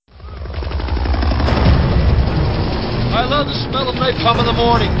love the smell of napalm in the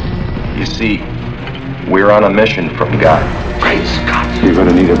morning. You see, we're on a mission from God. Great Scott. You're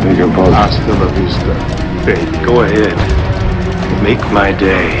gonna need a bigger boat. Hasta la vista, baby. Go ahead. Make my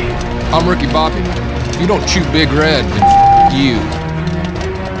day. I'm Ricky Bobby. If you don't chew Big Red, then you.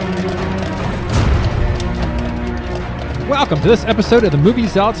 Welcome to this episode of the Movie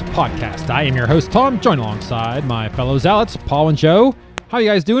Zealots Podcast. I am your host, Tom, joined alongside my fellow Zealots, Paul and Joe. How are you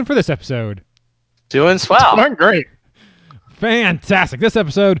guys doing for this episode? Doing swell. Doing great. Fantastic. This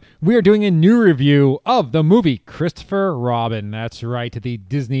episode, we are doing a new review of the movie Christopher Robin. That's right, the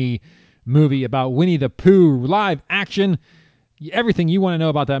Disney movie about Winnie the Pooh, live action. Everything you want to know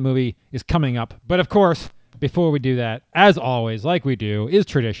about that movie is coming up. But of course, before we do that, as always, like we do, is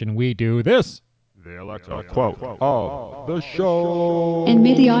tradition, we do this. The Alexa quote of the show. And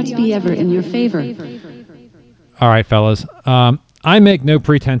may the odds be ever in your favor. All right, fellas. I make no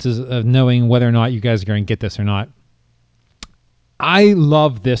pretenses of knowing whether or not you guys are going to get this or not. I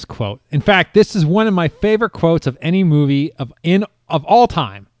love this quote. In fact, this is one of my favorite quotes of any movie of all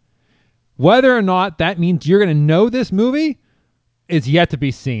time. Whether or not that means you're going to know this movie is yet to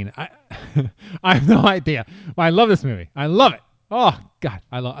be seen. I have no idea. But I love this movie. I love it. Oh, God.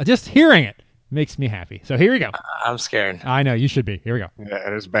 I love just hearing it makes me happy. So here we go. I'm scared. I know. You should be. Here we go. Yeah,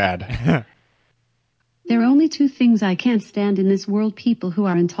 it is bad. There are only two things I can't stand in this world: people who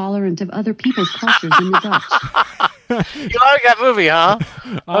are intolerant of other people's cultures and the Dutch. You like that movie, huh?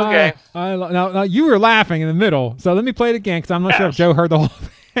 Okay. Now, you were laughing in the middle, so let me play it again because I'm not sure if Joe heard the whole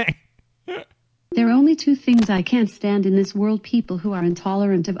thing. There are only two things I can't stand in this world: people who are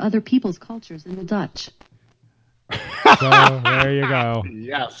intolerant of other people's cultures and the Dutch. So there you go.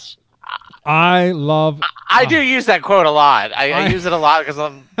 Yes. I love... I do use that quote a lot. I use it a lot because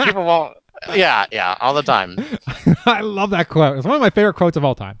people won't... Yeah, all the time. I love that quote. It's one of my favorite quotes of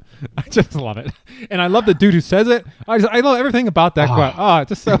all time. I just love it. And I love the dude who says it. I love everything about that quote. Oh, it's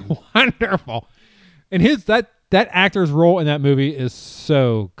just so wonderful. And that actor's role in that movie is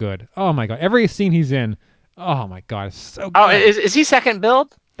so good. Oh, my God. Every scene he's in, oh, my God, it's so good. Oh, is he second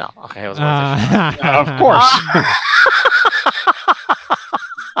build? No. Okay, I was Of course.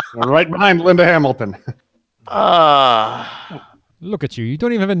 Right behind Linda Hamilton. Look at you. You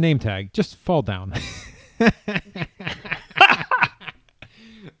don't even have a name tag. Just fall down.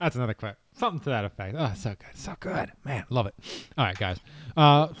 That's another clip. Something to that effect. Oh, so good. So good. Man, love it. All right, guys.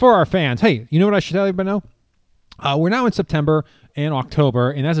 For our fans, hey, you know what I should let everybody know? We're now in September and October,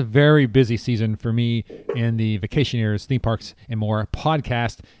 and that's a very busy season for me and the Vacationeers, Theme Parks, and More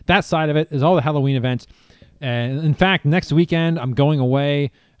podcast. That side of it is all the Halloween events. And in fact, next weekend, I'm going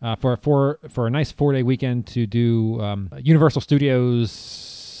away for a nice 4-day weekend to do Universal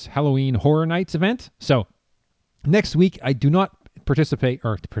Studios Halloween Horror Nights event. So next week, I do not participate.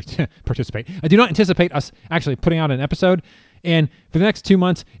 I do not anticipate us actually putting out an episode. And for the next 2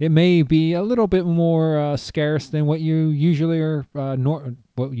 months, it may be a little bit more scarce than what you usually are,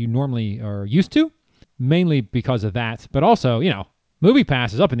 what you normally are used to, mainly because of that. But also, Movie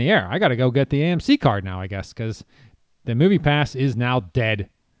Pass is up in the air. I got to go get the AMC card now, I guess, because the Movie Pass is now dead.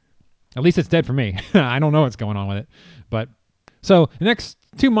 At least it's dead for me. I don't know what's going on with it. But so the next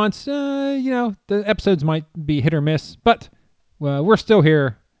 2 months, the episodes might be hit or miss, but we're still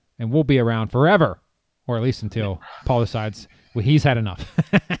here and we'll be around forever, or at least until Paul decides he's had enough.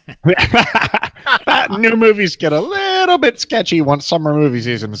 New movies get a little bit sketchy once summer movie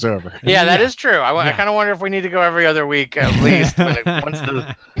season is over. Yeah, that is true. I kind of wonder if we need to go every other week at least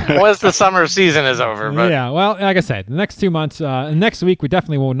once the summer season is over. But yeah, well, like I said, the next 2 months, next week we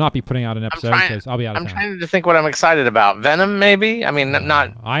definitely will not be putting out an episode because I'll be out of town. I'm trying to think what I'm excited about. Venom, maybe? I mean,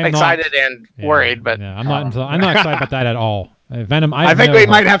 I'm excited and worried, but... Yeah, I'm not excited about that at all. Venom. I think we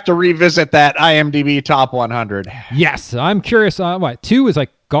might have to revisit that IMDb top 100. Yes, I'm curious. What 2 is like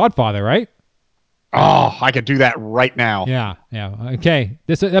Godfather, right? Oh, I could do that right now. Yeah. Okay,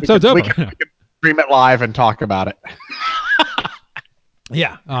 this episode's over. We can stream it live and talk about it.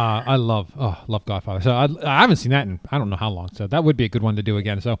 Yeah, I love Godfather. So I haven't seen that in I don't know how long. So that would be a good one to do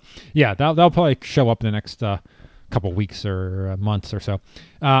again. So yeah, that'll probably show up in the next couple weeks or months or so.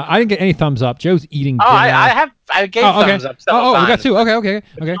 I didn't get any thumbs up. Joe's eating dinner. I gave thumbs up. We got 2. Okay.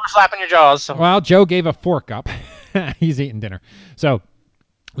 You were slapping your jaws. So. Well, Joe gave a fork up. He's eating dinner. So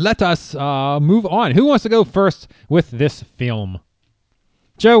let us move on. Who wants to go first with this film?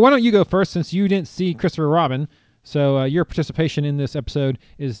 Joe, why don't you go first since you didn't see Christopher Robin? So your participation in this episode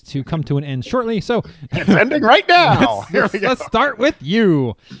is to come to an end shortly. So it's ending right now. Let's start with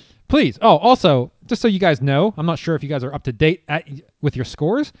you. Please. Oh, also, just so you guys know, I'm not sure if you guys are up to date with your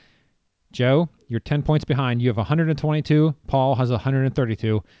scores. Joe, you're 10 points behind. You have 122. Paul has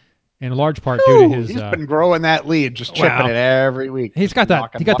 132. in large part due to his. He's been growing that lead, just chipping Wow. it every week. He's got that.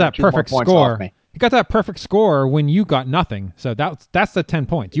 Knocking He got one or that two more perfect points score. off me. He got that perfect score when you got nothing. So that's the 10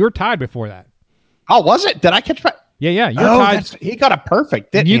 points. You were tied before that. Oh, was it? Did I catch my? Yeah. You're tied. He got a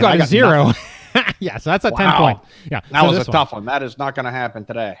perfect. Didn't You he? And got I a 0. nothing. Yeah, so that's a 10 Wow. point. Yeah, That so was this a tough one. That is not going to happen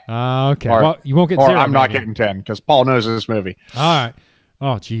today. Okay. Or- Well, you won't get Or 0. I'm not maybe. getting 10 because Paul knows this movie. All right.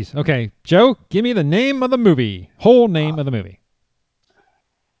 Oh, geez. Okay, Joe, give me the name of the movie. Whole name of the movie.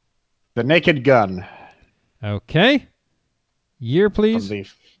 The Naked Gun. Okay. Year, From please. the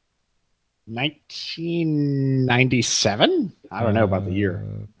 1997? I don't know about the year.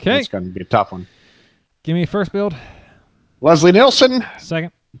 Okay. It's going to be a tough one. Give me first build, Leslie Nielsen,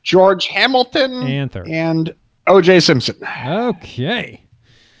 second, George Hamilton, and third. and O.J. Simpson. Okay.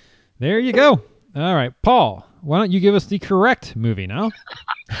 There you go. All right, Paul, why don't you give us the correct movie now?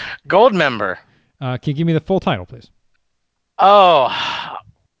 Goldmember. Can you give me the full title, please? Oh,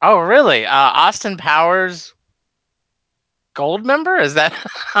 really? Austin Powers. Goldmember? Is that?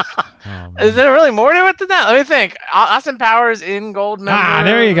 man. Is there really more to it than that? Let me think. Austin Powers in Goldmember.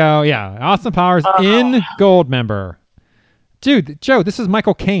 There you go. Yeah, Austin Powers in Goldmember. Dude, Joe, this is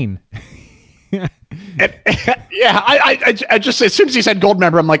Michael Caine. Yeah, I just, as soon as he said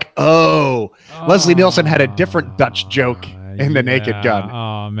Goldmember, I'm like, Leslie Nielsen had a different Dutch joke in The Naked Gun.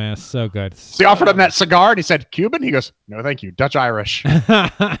 Oh, man, so good. So he offered him that cigar, and he said, Cuban? He goes, no, thank you, Dutch Irish.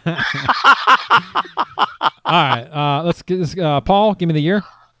 All right, let's get this. Paul, give me the year.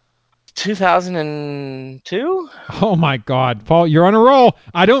 2002. Oh my God, Paul, you're on a roll.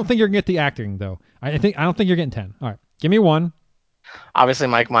 I don't think you're gonna get the acting though. I don't think you're getting 10. All right, give me one. Obviously,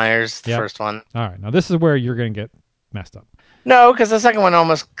 Mike Myers, the Yep. first one. All right, now this is where you're gonna get messed up. No, because the second one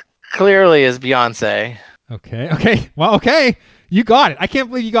almost clearly is Beyonce. Okay. Well, okay, you got it. I can't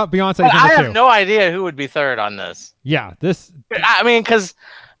believe you got Beyonce. But I number have 2. no idea who would be third on this. Yeah, this. I mean, because,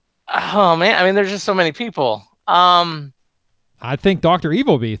 oh man, I mean, there's just so many people. I think Dr.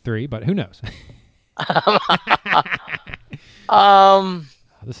 Evil will be 3, but who knows?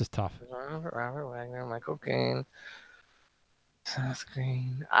 This is tough. Robert Wagner, Michael Caine, Seth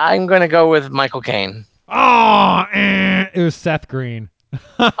Green. I'm gonna go with Michael Caine. Oh, it was Seth Green.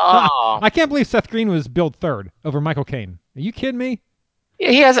 Oh, I can't believe Seth Green was billed third over Michael Caine. Are you kidding me? yeah,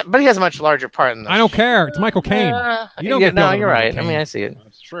 he has a much larger part in this. I don't care. It's Michael Caine. You don't get billed no, over you're Michael right. Caine. I mean, I see it.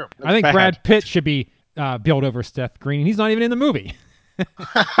 That's true. I think Brad Pitt should be billed over Seth Green. He's not even in the movie.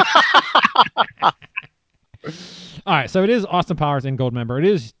 All right, so it is Austin Powers in Goldmember. It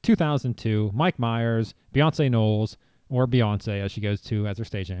is 2002. Mike Myers, Beyonce Knowles, or Beyonce as she goes to as her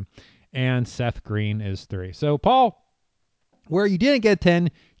stage name, and Seth Green is 3. So Paul, where you didn't get 10,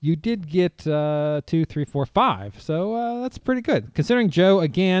 you did get 2, 3, 4, 5. So that's pretty good considering Joe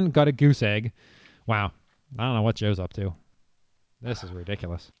again got a goose egg. Wow, I don't know what Joe's up to. This is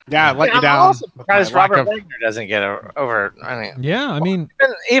ridiculous. Yeah, I let you I'm down. also surprised My lack Robert of- Wagner doesn't get over. I mean, Yeah, I mean,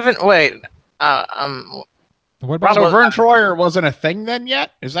 even wait. what about So Robert- Vern Troyer wasn't a thing then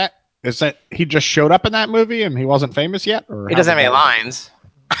yet? Is that he just showed up in that movie and he wasn't famous yet? Or He how doesn't have did any that- lines.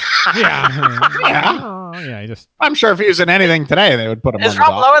 Yeah. Yeah, he just I'm sure if he was in anything today, they would put him Is on Rob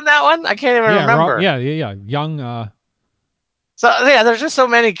the top. Lowe in that one? I can't even remember. Yeah. Young. So yeah, there's just so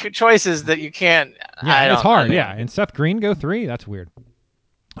many choices that you can't. Yeah, it's hard. I mean, Yeah, and Seth Green go 3. That's weird.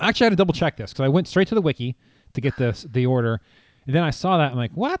 I actually had to double check this because I went straight to the wiki to get the order, and then I saw that I'm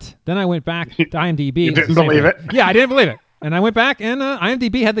like, what? Then I went back to IMDb. You It's the didn't same believe thing. it? Yeah, I didn't believe it, and I went back and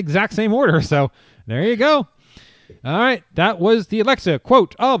IMDb had the exact same order. So there you go. All right, that was the Alexa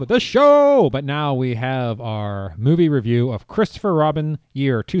quote of the show. But now we have our movie review of Christopher Robin,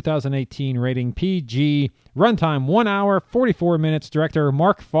 year 2018, rating PG, runtime 1 hour 44 minutes. Director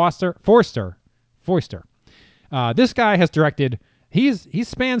Mark Forster. This guy has directed. He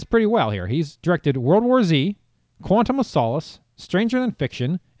spans pretty well here. He's directed World War Z, Quantum of Solace, Stranger Than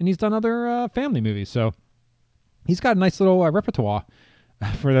Fiction, and he's done other family movies. So he's got a nice little repertoire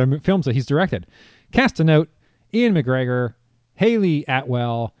for the films that he's directed. Cast a note: Ian McGregor, Haley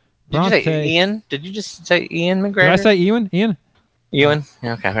Atwell, Did you Bronte. say Ian? Did you just say Ian McGregor? Did I say Ewan? Ian? Ewan?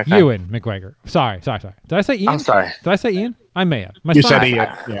 Yeah, okay. Ewan McGregor. Sorry. Did I say Ian? I'm sorry. Did I say Ian? I may have. You said Ian.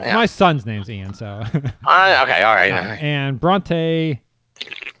 Yeah. My son's name's Ian, so. Okay, all right. And Bronte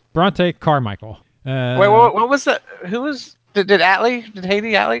Carmichael. Wait, what was the? Who was? Did Haley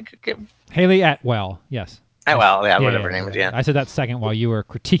Atlee get? Haley Atwell. Yes. Whatever her name is. Yeah. I said that second while you were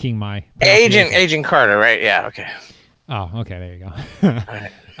critiquing my Agent Carter, right? Yeah. Okay. Oh, okay. There you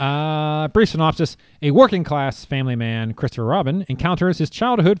go. Brief synopsis: a working-class family man, Christopher Robin, encounters his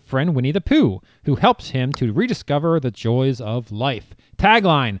childhood friend Winnie the Pooh, who helps him to rediscover the joys of life.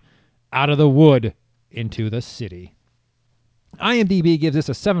 Tagline: out of the wood into the city. IMDb gives this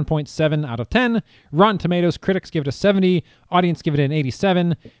a 7.7 out of 10. Rotten Tomatoes critics give it a 70. Audience give it an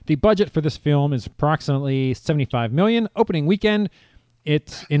 87. The budget for this film is approximately $75 million. Opening weekend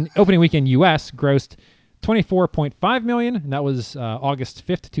US grossed $24.5 million, and that was August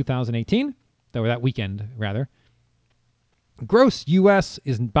 5th, 2018. That weekend, rather. Gross US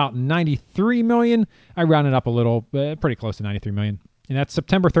is about $93 million. I rounded up a little, pretty close to $93 million. And that's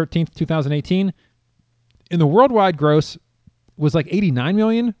September 13th, 2018. And the worldwide gross was like $89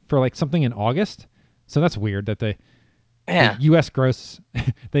 million for like something in August. So that's weird that the US gross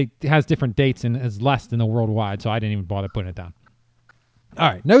has different dates and is less than the worldwide. So I didn't even bother putting it down. All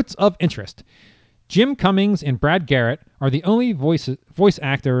right, notes of interest. Jim Cummings and Brad Garrett are the only voice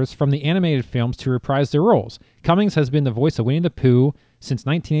actors from the animated films to reprise their roles. Cummings has been the voice of Winnie the Pooh since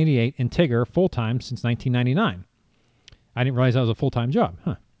 1988 and Tigger full-time since 1999. I didn't realize that was a full-time job.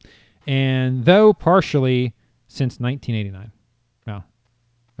 Huh. And though partially since 1989. Oh,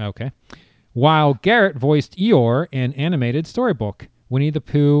 okay. While Garrett voiced Eeyore in animated storybook, Winnie the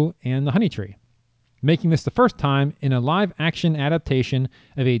Pooh and the Honey Tree, making this the first time in a live-action adaptation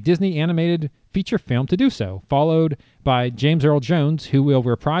of a Disney animated feature film to do so, followed by James Earl Jones, who will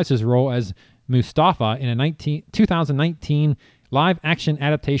reprise his role as Mustafa in a 2019 live-action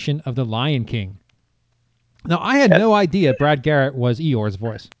adaptation of The Lion King. Now, I had no idea Brad Garrett was Eeyore's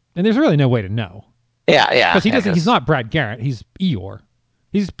voice, and there's really no way to know. Yeah. Because he's not Brad Garrett, he's Eeyore.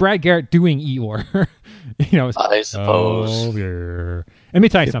 He's Brad Garrett doing Eeyore. I suppose. Oh, yeah. Let me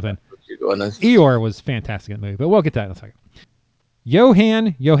tell you something. Eeyore was fantastic in the movie, but we'll get to that in a second.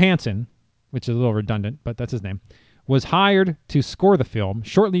 Johan Johansson, which is a little redundant, but that's his name, was hired to score the film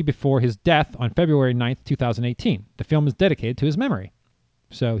shortly before his death on February 9th, 2018. The film is dedicated to his memory.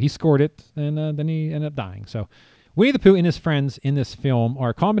 So he scored it, and then he ended up dying. So Winnie the Pooh and his friends in this film are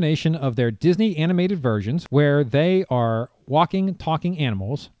a combination of their Disney animated versions, where they are walking, talking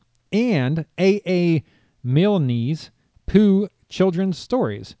animals, and A.A. Milne's Pooh children's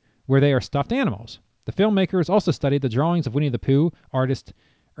stories, where they are stuffed animals. The filmmakers also studied the drawings of Winnie the Pooh artist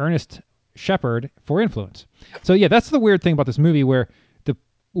Ernest Shepard for influence. So yeah, that's the weird thing about this movie, where the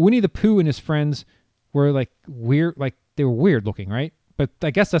Winnie the Pooh and his friends were like weird, like they were weird looking, right? But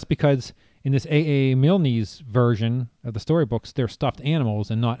I guess that's because in this A.A. Milne's version of the storybooks, they're stuffed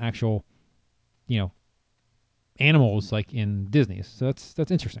animals and not actual, animals like in Disney's. So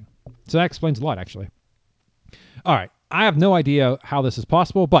that's interesting. So that explains a lot, actually. All right. I have no idea how this is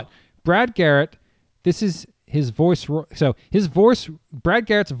possible, but Brad Garrett, this is his voice. So Brad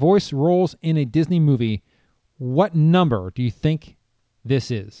Garrett's voice roles in a Disney movie. What number do you think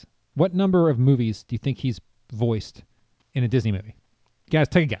this is? What number of movies do you think he's voiced in a Disney movie? Guys,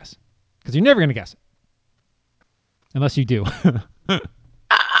 take a guess, because you're never going to guess it. Unless you do.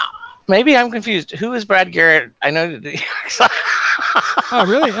 Maybe I'm confused. Who is Brad Garrett? I know. Oh,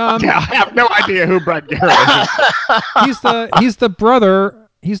 really? Yeah, I have no idea who Brad Garrett is. He's the brother.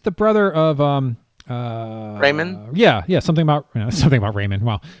 He's the brother of Raymond. Yeah, something about Raymond.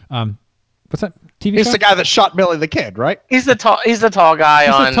 Wow. What's that TV He's show? the guy that shot Billy the Kid, right? He's the tall guy He's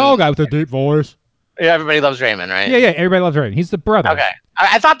the tall guy with the deep voice. Yeah, everybody loves Raymond, right? Yeah. Everybody loves Raymond. He's the brother. Okay,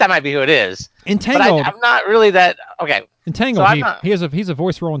 I thought that might be who it is. Entangled. But I'm not really that. Okay. Entangled. So He's a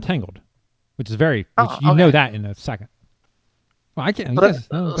voice role Entangled, which is very. Okay. Know that in a second. Well, I can't.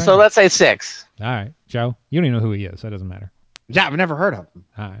 So let's say 6. All right, Joe. You don't even know who he is. So that doesn't matter. Yeah, I've never heard of him.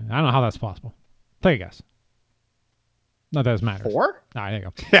 All right. I don't know how that's possible. Take a guess. Not that it matters. 4? All right, there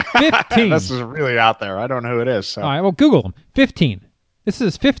you go. 15. This is really out there. I don't know who it is. So. All right, well, Google him. 15. This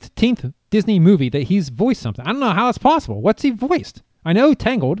is his 15th Disney movie that he's voiced something. I don't know how that's possible. What's he voiced? I know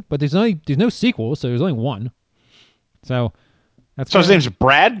Tangled, but there's no sequel, so there's only one. So that's. So his name's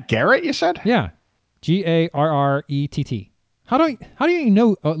Brad Garrett, you said? Yeah, Garrett. How do you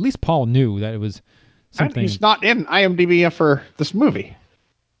know? At least Paul knew that it was something. He's not in IMDb for this movie.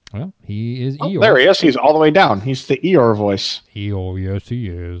 Well, he is Eeyore. There he is. He's all the way down. He's the Eeyore voice. Eeyore, yes, he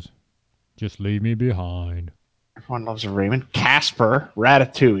is. Just leave me behind. Everyone loves Raymond. Casper,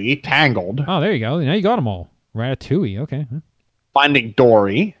 Ratatouille, Tangled. Oh, there you go. Now you got them all. Ratatouille. Okay. Finding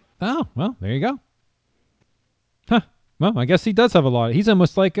Dory. Oh, well, there you go. Huh. Well, I guess he does have a lot. He's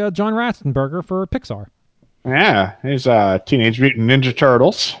almost like John Ratzenberger for Pixar. Yeah, he's Teenage Mutant Ninja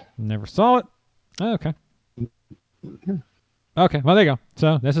Turtles. Never saw it. Oh, okay. Okay, well, there you go.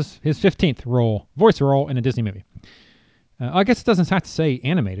 So this is his 15th voice role in a Disney movie. I guess it doesn't have to say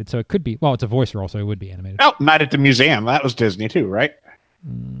animated, so it could be. Well, it's a voice role, so it would be animated. Oh, Night at the Museum. That was Disney too, right?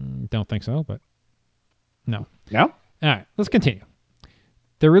 Don't think so, but no. No? All right, let's continue.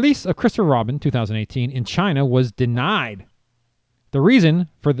 The release of Christopher Robin 2018 in China was denied. The reason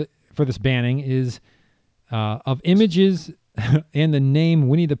for this banning is of images and the name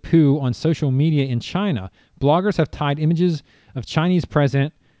Winnie the Pooh on social media in China. Bloggers have tied images of Chinese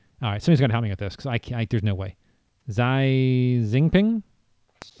President. All right, somebody's got to help me with this because there's no way. Xi Jinping?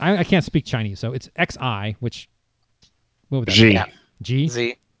 I can't speak Chinese, so it's XI, which what would that G. be? Yeah. G?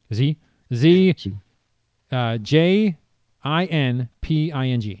 Z. Z? Z? Jinping.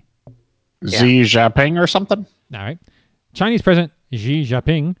 Xi Jinping or something? All right. Chinese President Xi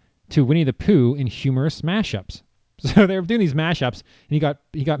Jinping to Winnie the Pooh in humorous mashups. So they were doing these mashups, and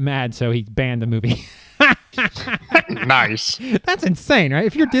he got mad, so he banned the movie. Nice. That's insane, right?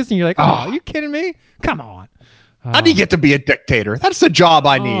 If you're Disney, you're like, oh, are you kidding me? Come on. How do you get to be a dictator? That's the job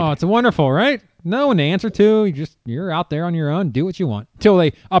I need. Oh, it's wonderful, right? No one to answer to. You're out there on your own. Do what you want until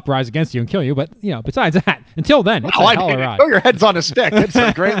they uprise against you and kill you. But besides that, until then, it's a hell of a ride. Throw your heads on a stick. It's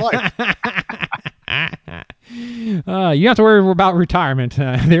a great life. You don't have to worry about retirement.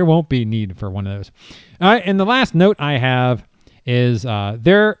 There won't be need for one of those. All right, and the last note I have is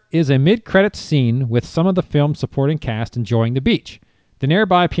there is a mid-credits scene with some of the film's supporting cast enjoying the beach. The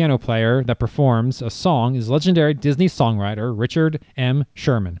nearby piano player that performs a song is legendary Disney songwriter Richard M.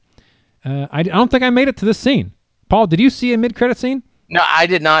 Sherman. I don't think I made it to this scene. Paul, did you see a mid-credit scene? No, I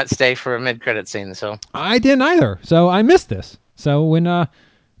did not stay for a mid-credit scene, so I didn't either. So I missed this. So when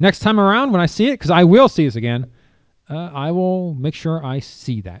next time around when I see it, because I will see this again, I will make sure I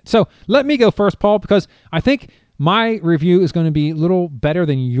see that. So let me go first, Paul, because I think my review is going to be a little better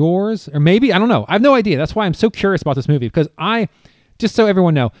than yours, or maybe, I don't know. I have no idea. That's why I'm so curious about this movie, because just so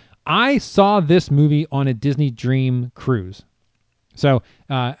everyone know, I saw this movie on a Disney Dream cruise. So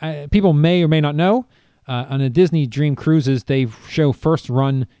people may or may not know, on a Disney Dream cruises, they show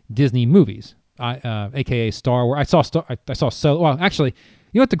first-run Disney movies, aka Star Wars. I saw Solo. Well, actually,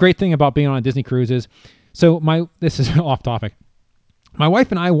 you know what the great thing about being on a Disney cruise is? So this is off topic. My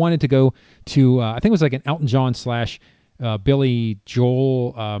wife and I wanted to go to, I think it was like an Elton John / Billy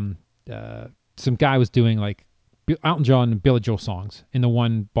Joel. Some guy was doing like Elton John and Billy Joel songs in the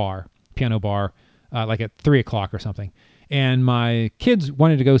one piano bar, like at 3:00 or something. And my kids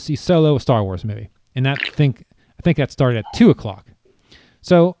wanted to go see Solo, a Star Wars movie. And I think that started at 2:00.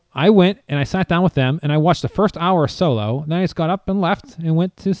 So I went and I sat down with them and I watched the first hour of Solo. And then I just got up and left and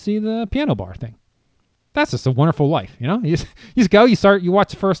went to see the piano bar thing. That's just a wonderful life, You just go, you watch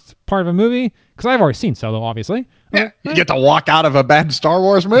the first part of a movie, because I've already seen Solo, obviously. Yeah, you get to walk out of a bad Star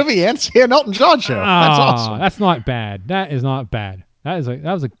Wars movie and see an Elton John show. That's awesome. That's not bad. That is not bad. That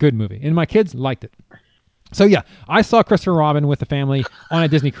was a good movie, and my kids liked it. So yeah, I saw Christopher Robin with the family on a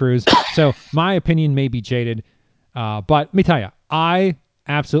Disney cruise. So my opinion may be jaded, but let me tell you, I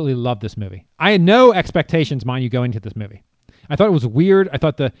absolutely love this movie. I had no expectations, mind you, going into this movie. I thought it was weird. I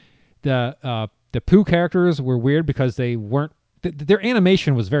thought the Pooh characters were weird because they weren't. Their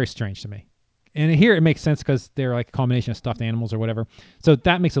animation was very strange to me. And here it makes sense because they're like a combination of stuffed animals or whatever. So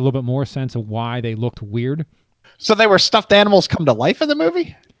that makes a little bit more sense of why they looked weird. So they were stuffed animals come to life in the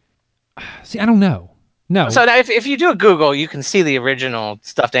movie? See, I don't know. No. So now if you do a Google, you can see the original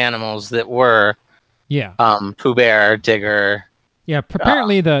stuffed animals that were Pooh Bear, Digger. Yeah,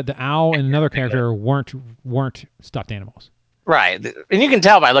 apparently the owl and another character weren't stuffed animals. Right, and you can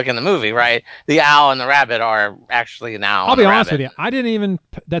tell by looking at the movie, right? The owl and the rabbit are actually an owl. I'll be honest rabbit. with you.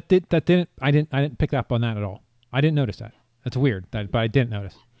 I didn't pick up on that at all. I didn't notice that. That's weird, but I didn't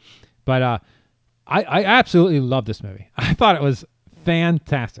notice. But I absolutely love this movie. I thought it was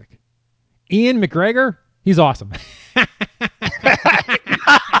fantastic. Ian McGregor, he's awesome.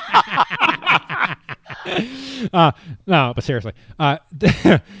 No, but seriously,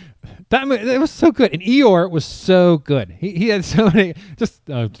 it was so good, and Eeyore was so good. He had so many. Just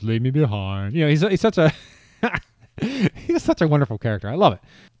leave me behind. He's such a he's such a wonderful character. I love it.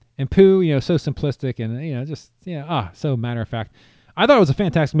 And Pooh, so simplistic and so matter of fact. I thought it was a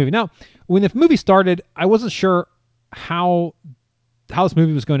fantastic movie. Now, when the movie started, I wasn't sure how this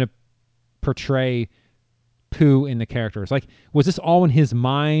movie was going to portray Pooh and the characters. Like, was this all in his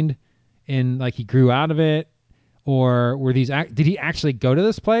mind, and like he grew out of it, or were did he actually go to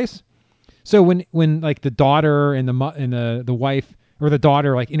this place? So when like the daughter and the wife or the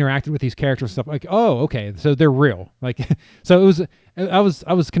daughter like interacted with these characters and stuff, like, oh, okay, so they're real. Like, so I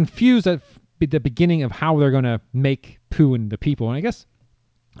was confused at the beginning of how they're going to make Pooh and the people, and I guess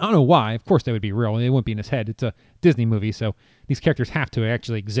I don't know why. Of course they would be real. They wouldn't be in his head. It's a Disney movie, so these characters have to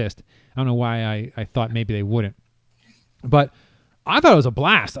actually exist. I don't know why I thought maybe they wouldn't. But I thought it was a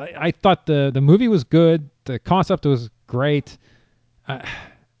blast. I thought the movie was good. The concept was great.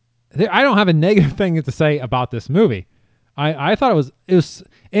 I don't have a negative thing to say about this movie. I thought it was,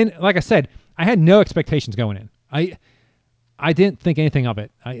 and like I said, I had no expectations going in. I didn't think anything of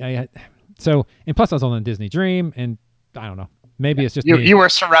it. And plus I was on a Disney Dream, and I don't know. Maybe it's just You me. you were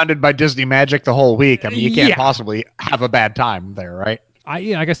surrounded by Disney magic the whole week. I mean, you can't Yeah. possibly have a bad time there, right?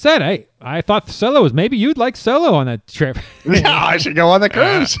 Like I said, I thought Solo was maybe you'd like Solo on that trip. Yeah, I should go on the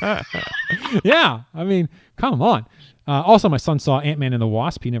cruise. Yeah, I mean, come on. Also, my son saw Ant-Man and the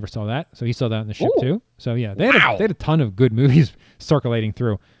Wasp. He never saw that, so he saw that on the ship Ooh. too. So yeah, they had a ton of good movies circulating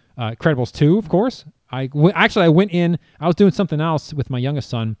through. Incredibles 2, of course. I went in. I was doing something else with my youngest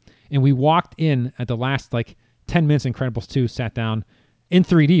son, and we walked in at the last 10 minutes. Incredibles 2, sat down in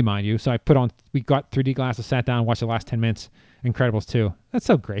 3D, mind you. So we got 3D glasses, sat down, watched the last 10 minutes. Incredibles 2. That's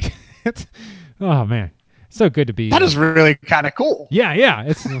so great. Oh man, so good to be. That is really kind of cool. Yeah.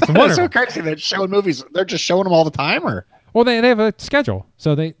 It's It's wonderful. so crazy that showing movies. They're just showing them all the time, or Well, they have a schedule.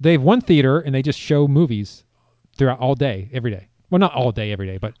 So they have one theater and they just show movies throughout all day, every day. Well, not all day, every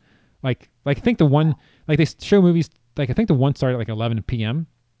day, but I think the one they show movies I think the one started at 11 p.m.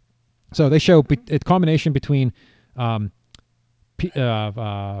 So they show a combination between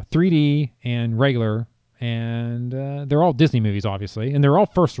 3D and regular, and they're all Disney movies, obviously, and they're all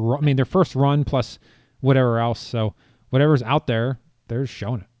first run. I mean, they're first run plus whatever else. So whatever's out there, they're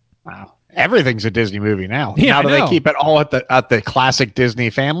showing it. wow, everything's a Disney movie now. Yeah, now, I do know. they keep it all at the classic Disney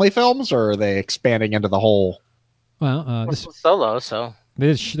family films, or are they expanding into the whole? Well, this Solo, so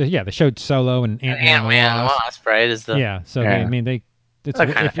they showed Solo and Ant-Man and the Ant-Man and Wasp. Wasp, right? Is the Yeah, so Yeah. it's They're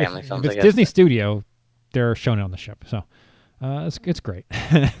kinda if family films, it's I guess. Disney Studio, they're showing it on the ship. So it's great.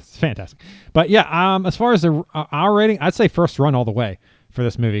 It's fantastic. But yeah, as far as the R rating, I'd say first run all the way for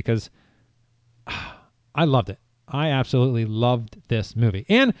this movie because I loved it. I absolutely loved this movie.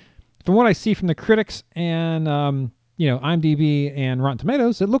 And from what I see from the critics and IMDb and Rotten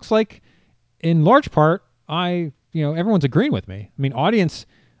Tomatoes, it looks like in large part everyone's agreeing with me. I mean, audience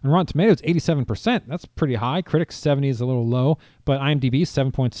on Rotten Tomatoes 87%. That's pretty high. Critics 70 is a little low, but IMDb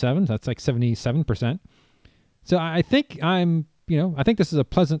 7.7. That's like 77%. So I think I think this is a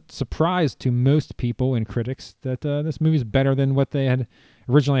pleasant surprise to most people and critics that this movie is better than what they had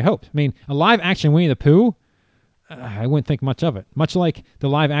originally hoped. I mean, a live action Winnie the Pooh, I wouldn't think much of it. Much like the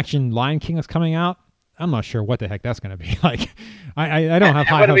live action Lion King that's coming out, I'm not sure what the heck that's going to be like. I don't have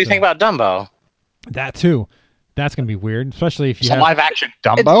high What do we hopes think of about Dumbo? that too. That's going to be weird, especially if you It's have a live action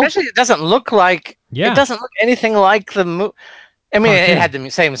Dumbo. Especially, it doesn't look like Yeah. It doesn't look anything like the movie. I mean, Cartoon. it had the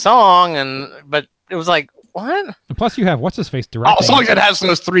same song, but it was like what? And plus you have what's his face Oh, directing. as long as it has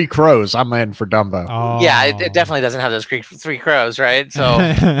those three crows, I'm in for Dumbo. Oh. Yeah, it definitely doesn't have those three crows, right? So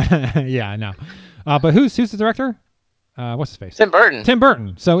yeah, I know. But who's the director? What's his face? Tim Burton. Tim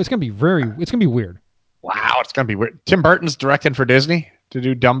Burton. So it's gonna be weird. Wow, it's gonna be weird. Tim Burton's directing for Disney to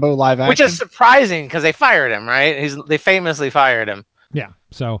do Dumbo live action. Which is surprising because they fired him, right? They famously fired him. Yeah.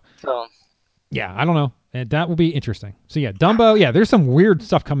 So So yeah, I don't know. And that will be interesting. So yeah, Dumbo. Yeah, there's some weird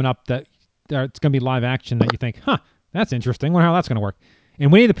stuff coming up that it's gonna be live action that you think, that's interesting. Wonder how that's gonna work.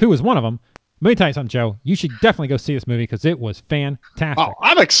 And Winnie the Pooh is one of them. Let me tell you something, Joe. You should definitely go see this movie because it was fantastic. Oh,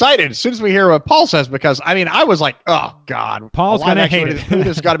 I'm excited as soon as we hear what Paul says because I was like, oh God, Paul's a live gonna action hate Winnie it. the Pooh, this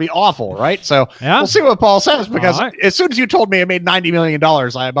has got to be awful, right? So Yeah? we'll see what Paul says because All right. as soon as you told me it made $90 million,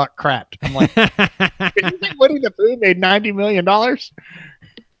 I about crapped. I'm like, you think Winnie the Pooh made $90 million?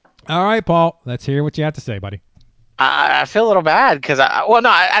 All right, Paul. Let's hear what you have to say, buddy. I feel a little bad because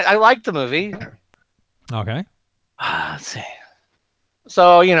I liked the movie. Okay. Let's see.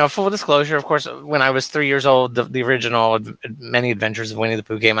 So, full disclosure, of course, when I was 3 years old, the original Many Adventures of Winnie the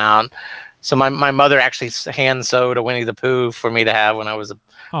Pooh came out. So my mother actually hand sewed a Winnie the Pooh for me to have when I was a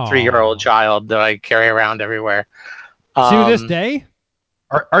Aw. 3-year-old child that I carry around everywhere. To this day?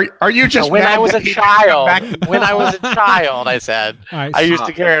 Are you just when mad I was that a he didn't come back- child, when I was a child, I said All right, I used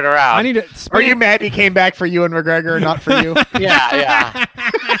to carry it around. I need to. Are you mad he came back for you and McGregor, not for you? Yeah.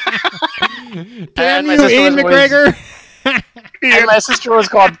 Damn And my you, sister Ian was McGregor. And my sister was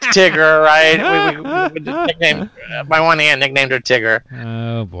called Tigger, right? We nicknamed my one aunt nicknamed her Tigger.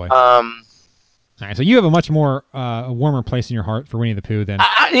 Oh boy. All right, so you have a much more a warmer place in your heart for Winnie the Pooh than.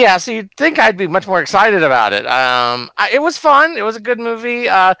 Yeah, so you'd think I'd be much more excited about it. It was fun. It was a good movie.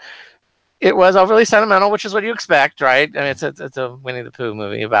 It was overly sentimental, which is what you expect, right? I mean, it's a Winnie the Pooh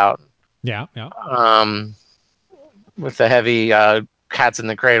movie about Yeah. with the heavy cats in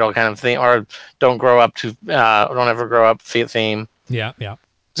the cradle kind of theme, or don't ever grow up theme. Yeah.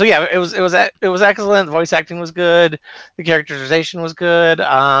 So yeah, it was excellent. The voice acting was good. The characterization was good.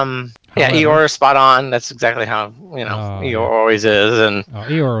 However- Eeyore is spot on. That's exactly how Eeyore always is. And Oh,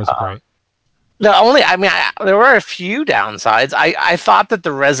 Eeyore was great. there were a few downsides. I thought that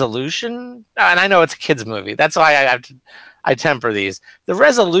the resolution, and I know it's a kids movie. That's why I temper these. The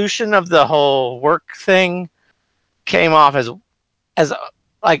resolution of the whole work thing came off as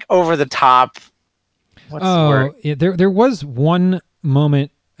like over the top. What's the word? Yeah, there was one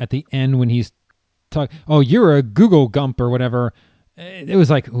moment at the end when he's talking. Oh, you're a Google Gump or whatever. It was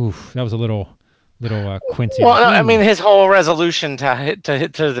like, oof, that was a little Quincy. Well, no, I mean, his whole resolution to hit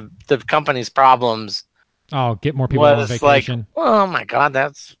the company's problems oh, get more people on was vacation. like, oh my God,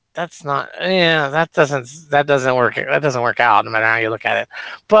 that's not, yeah, that doesn't work. That doesn't work out no matter how you look at it.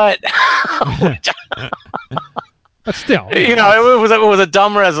 But but still, you know, it was a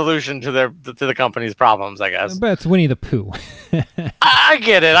dumb resolution to the company's problems, I guess. But it's Winnie the Pooh. I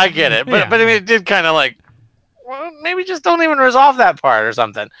get it. But Yeah. but I mean, it did kind of like, well, maybe just don't even resolve that part or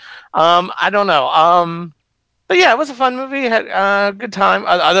something. I don't know. But yeah, it was a fun movie. Had a good time.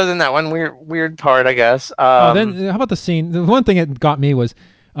 Other than that one weird part, I guess. Then how about the scene? The one thing that got me was,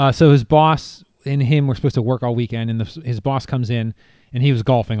 so his boss and him were supposed to work all weekend, and his boss comes in, and he was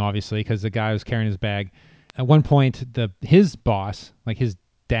golfing, obviously, because the guy was carrying his bag. At one point, his boss, like his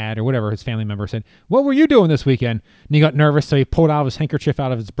dad or whatever, his family member, said, "What were you doing this weekend?" And he got nervous, so he pulled out his handkerchief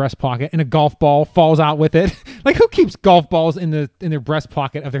out of his breast pocket, and a golf ball falls out with it. Like, who keeps golf balls in their breast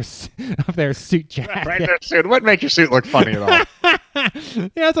pocket of their suit jacket? Right in their suit. What makes your suit look funny at all?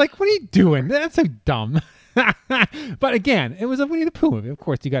 Yeah, it's like, what are you doing? That's so dumb. But again, it was a Winnie the Pooh movie. Of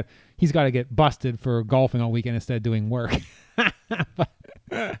course, he's got to get busted for golfing all weekend instead of doing work. But,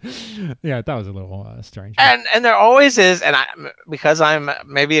 yeah, that was a little strange. And there always is, and because I'm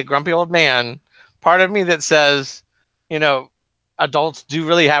maybe a grumpy old man, part of me that says, you know, adults do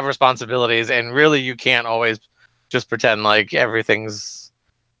really have responsibilities, and really you can't always just pretend like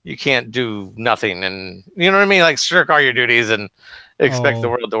you can't do nothing, and you know what I mean, like shirk all your duties and expect the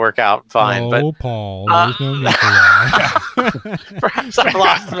world to work out fine. Oh, But Paul, there's no need for that. perhaps I've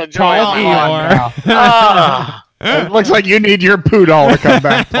lost the joy. Paul Eeyore. It looks like you need your poo doll to come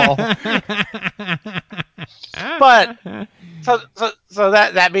back, Paul. But so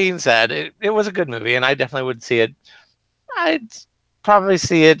that being said, it was a good movie, and I definitely would see it. I'd probably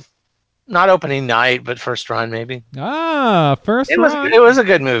see it not opening night, but first run maybe. First It run. was a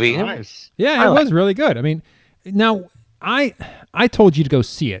good movie. Nice. Yeah, it was really good. I mean, now I told you to go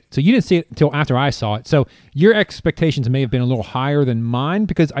see it, so you didn't see it until after I saw it. So your expectations may have been a little higher than mine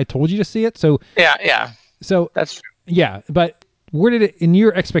because I told you to see it. So Yeah. so That's true. yeah, but where did it in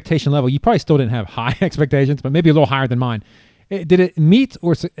your expectation level? You probably still didn't have high expectations, but maybe a little higher than mine. Did it meet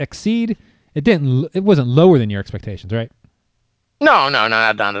or exceed? It didn't. It wasn't lower than your expectations, right? No, not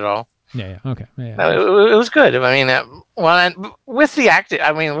at all. Yeah. Okay. Yeah. No, it was good. I mean, with the acting,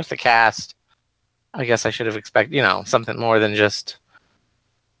 I mean, with the cast, I guess I should have expected, something more than just.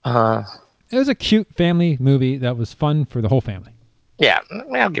 It was a cute family movie that was fun for the whole family. Yeah,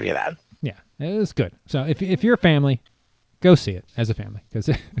 I'll give you that. Yeah, it was good. So if you're a family, go see it as a family because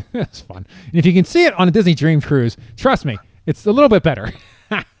it's fun. And if you can see it on a Disney Dream Cruise, trust me, it's a little bit better.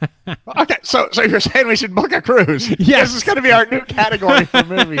 Okay, so you're saying we should book a cruise? Yes. This is going to be our new category for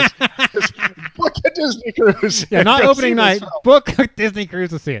movies. Just book a Disney cruise. Yeah, not Go opening see night. this film. Book a Disney Cruise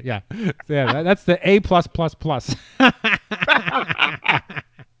to see it. Yeah, that's the A+++.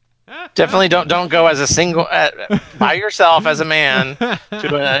 Definitely don't go as a single by yourself as a man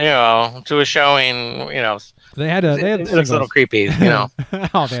to a showing. They had It looks a little singles. creepy.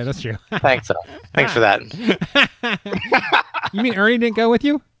 Oh man, that's true. Thanks for that. You mean Ernie didn't go with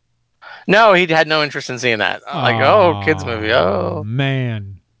you? No, he had no interest in seeing that. Kids movie. Oh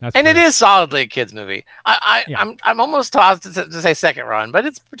Man, that's and it great. is solidly a kids movie. Yeah. I'm almost tossed to say second run, but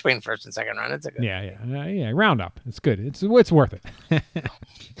it's between first and second run. It's a good. Yeah. Round up. It's good. It's worth it.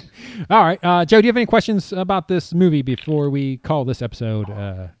 All right, Joe. Do you have any questions about this movie before we call this episode?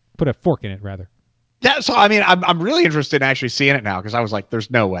 Put a fork in it, rather. Yeah, so I mean, I'm really interested in actually seeing it now because I was like,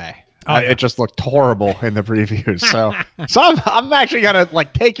 "There's no way." Oh, yeah. It just looked horrible in the previews. So I'm actually gonna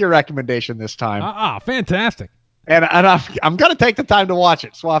take your recommendation this time, Fantastic. and I'm gonna take the time to watch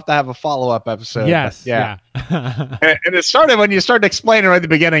it. So we'll have to have a follow-up episode. Yes. But, yeah. Yeah. And it started when you started explaining right at the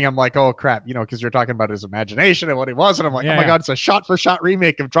beginning. I'm like, oh crap, because you're talking about his imagination and what he was, and I'm like, Yeah, oh my yeah. god, it's a shot-for-shot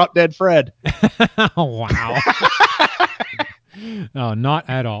remake of Drop Dead Fred, Oh, wow. No, not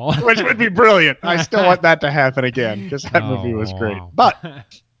at all. which would be brilliant. I still want that to happen again because that movie was great. wow. But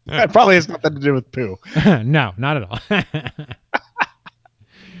that probably has nothing to do with poo. No, not at all.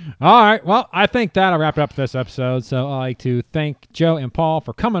 All right. Well, I think that'll wrap it up for this episode. So I'd like to thank Joe and Paul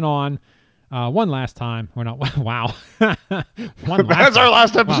for coming on one last time. Or not. Wow. That's our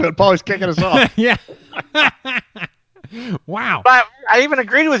last episode. Paul's kicking us off. Yeah. Wow. But I even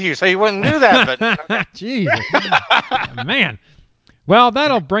agreed with you, so you wouldn't do that. But Jesus. Man. Well,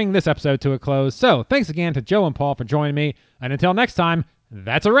 that'll bring this episode to a close. So thanks again to Joe and Paul for joining me. And until next time,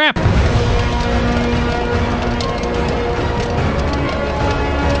 that's a wrap.